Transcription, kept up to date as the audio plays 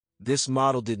This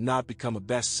model did not become a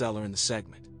bestseller in the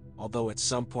segment, although at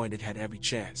some point it had every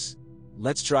chance.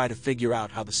 Let's try to figure out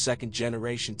how the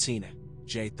second-generation Teana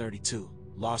J32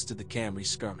 lost to the Camry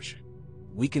skirmisher.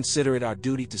 We consider it our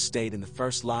duty to state in the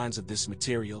first lines of this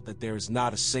material that there is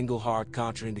not a single hard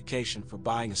contraindication for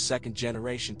buying a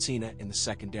second-generation Teana in the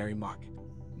secondary market.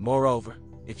 Moreover,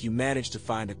 if you manage to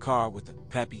find a car with a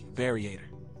peppy variator,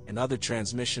 and other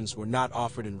transmissions were not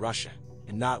offered in Russia,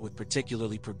 and not with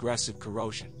particularly progressive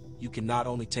corrosion, you can not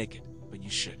only take it, but you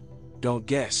should. Don't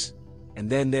guess. And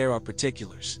then there are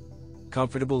particulars.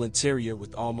 Comfortable interior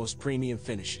with almost premium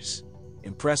finishes.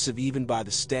 Impressive even by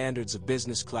the standards of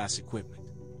business-class equipment.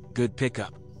 Good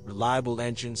pickup, reliable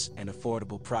engines, and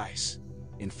affordable price.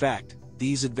 In fact,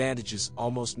 these advantages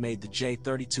almost made the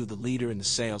J32 the leader in the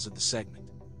sales of the segment.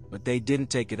 But they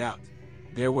didn't take it out.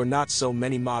 There were not so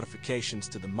many modifications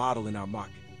to the model in our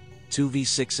market. 2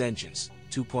 V6 engines,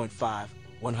 2.5,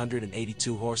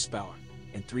 182 horsepower,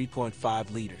 and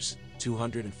 3.5 liters,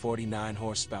 249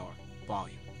 horsepower,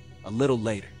 volume. A little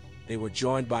later, they were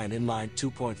joined by an inline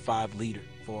 2.5 liter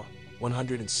for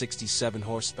 167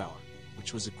 horsepower,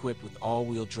 which was equipped with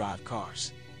all-wheel drive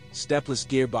cars. Stepless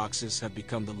gearboxes have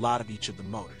become the lot of each of the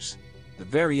motors. The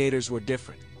variators were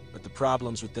different, but the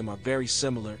problems with them are very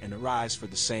similar and arise for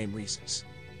the same reasons.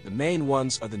 The main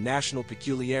ones are the national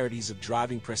peculiarities of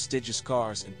driving prestigious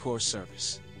cars and poor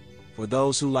service. For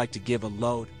those who like to give a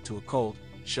load to a cold,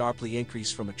 sharply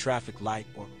increase from a traffic light,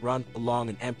 or run along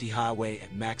an empty highway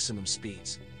at maximum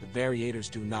speeds, the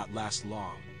variators do not last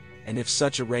long. And if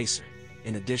such a racer,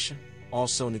 in addition,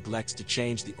 also neglects to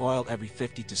change the oil every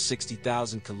 50 to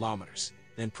 60,000 kilometers,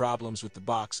 then problems with the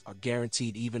box are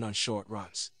guaranteed even on short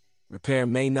runs. Repair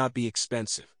may not be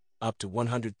expensive, up to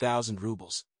 100,000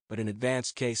 rubles, but in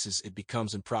advanced cases it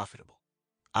becomes unprofitable.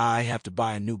 I have to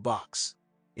buy a new box.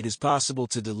 It is possible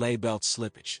to delay belt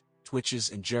slippage, twitches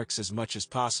and jerks as much as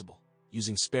possible,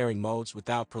 using sparing modes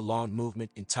without prolonged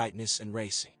movement in tightness and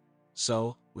racing.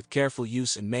 So, with careful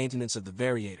use and maintenance of the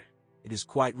variator, it is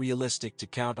quite realistic to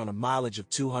count on a mileage of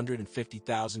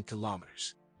 250,000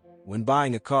 kilometers. When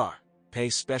buying a car, pay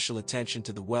special attention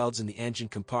to the welds in the engine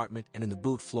compartment and in the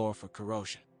boot floor for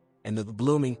corrosion. And the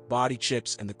blooming body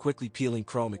chips and the quickly peeling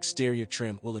chrome exterior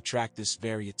trim will attract this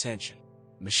very attention.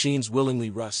 Machines willingly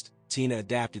rust. Teana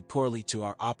adapted poorly to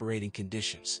our operating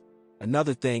conditions.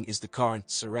 Another thing is the car and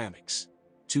ceramics.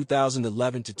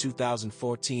 2011 to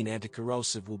 2014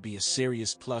 anti-corrosive will be a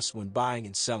serious plus when buying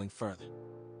and selling further.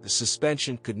 The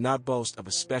suspension could not boast of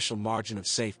a special margin of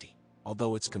safety,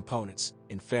 although its components,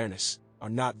 in fairness, are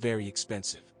not very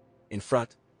expensive. In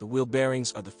front, the wheel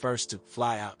bearings are the first to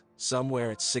fly out,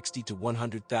 somewhere at 60 to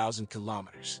 100,000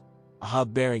 kilometers. A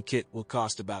hub bearing kit will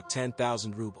cost about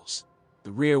 10,000 rubles.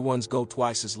 The rear ones go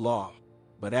twice as long,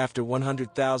 but after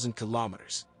 100,000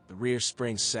 kilometers, the rear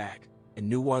springs sag, and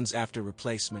new ones after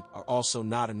replacement are also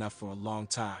not enough for a long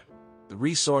time. The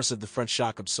resource of the front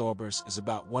shock absorbers is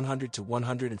about 100 to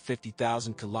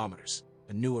 150,000 kilometers.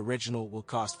 A new original will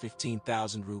cost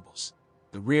 15,000 rubles.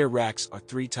 The rear racks are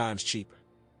 3 times cheaper.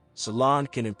 Salon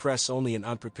can impress only an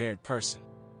unprepared person,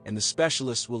 and the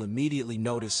specialist will immediately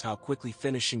notice how quickly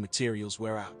finishing materials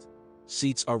wear out.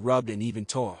 Seats are rubbed and even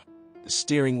torn. The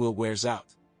steering wheel wears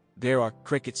out. There are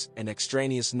crickets and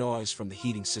extraneous noise from the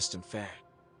heating system fan.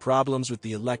 Problems with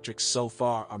the electrics so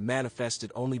far are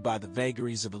manifested only by the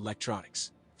vagaries of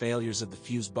electronics, failures of the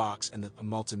fuse box and the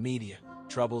multimedia,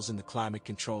 troubles in the climate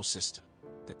control system.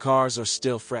 The cars are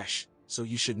still fresh, so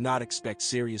you should not expect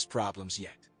serious problems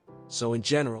yet. So in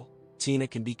general, Teana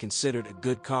can be considered a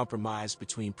good compromise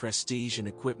between prestige and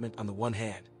equipment on the one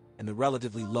hand, and the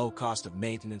relatively low cost of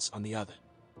maintenance on the other.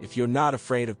 If you're not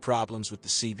afraid of problems with the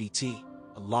CVT,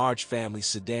 a large family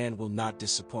sedan will not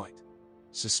disappoint.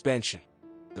 Suspension.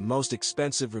 The most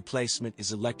expensive replacement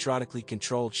is electronically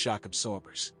controlled shock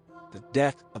absorbers. The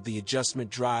death of the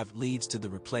adjustment drive leads to the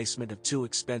replacement of 2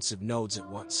 expensive nodes at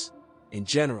once. In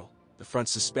general, the front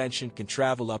suspension can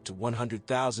travel up to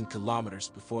 100,000 kilometers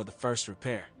before the first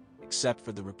repair, except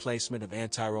for the replacement of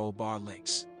anti-roll bar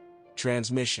links.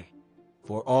 Transmission.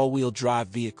 For all-wheel drive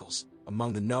vehicles,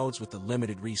 among the nodes with a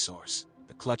limited resource,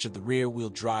 the clutch of the rear-wheel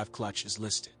drive clutch is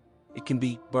listed. It can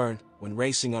be burned when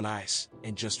racing on ice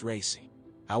and just racing.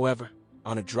 However,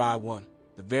 on a dry one,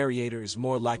 the variator is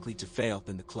more likely to fail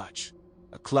than the clutch.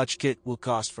 A clutch kit will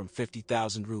cost from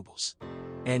 50,000 rubles.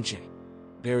 Engine.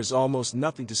 There is almost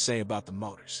nothing to say about the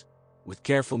motors. With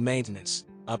careful maintenance,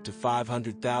 up to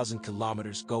 500,000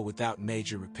 kilometers go without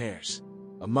major repairs.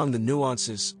 Among the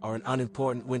nuances are an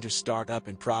unimportant winter startup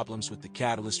and problems with the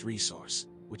catalyst resource,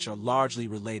 which are largely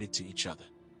related to each other.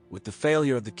 With the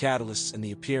failure of the catalysts and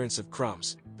the appearance of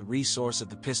crumbs, the resource of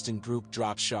the piston group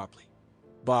drops sharply.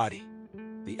 Body.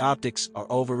 The optics are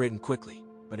overwritten quickly,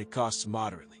 but it costs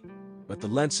moderately. But the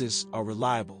lenses are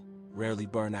reliable, rarely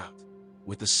burn out.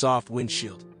 With a soft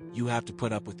windshield, you have to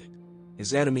put up with it.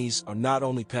 His enemies are not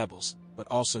only pebbles, but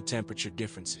also temperature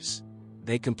differences.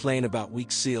 They complain about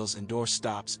weak seals and door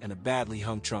stops and a badly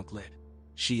hung trunk lid.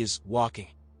 She is walking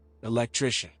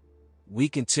electrician.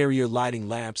 Weak interior lighting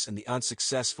lamps and the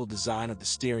unsuccessful design of the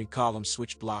steering column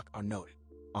switch block are noted.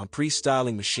 On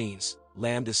pre-styling machines,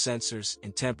 lambda sensors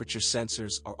and temperature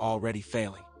sensors are already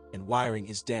failing, and wiring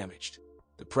is damaged.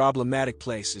 The problematic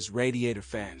place is radiator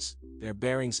fans. Their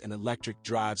bearings and electric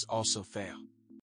drives also fail.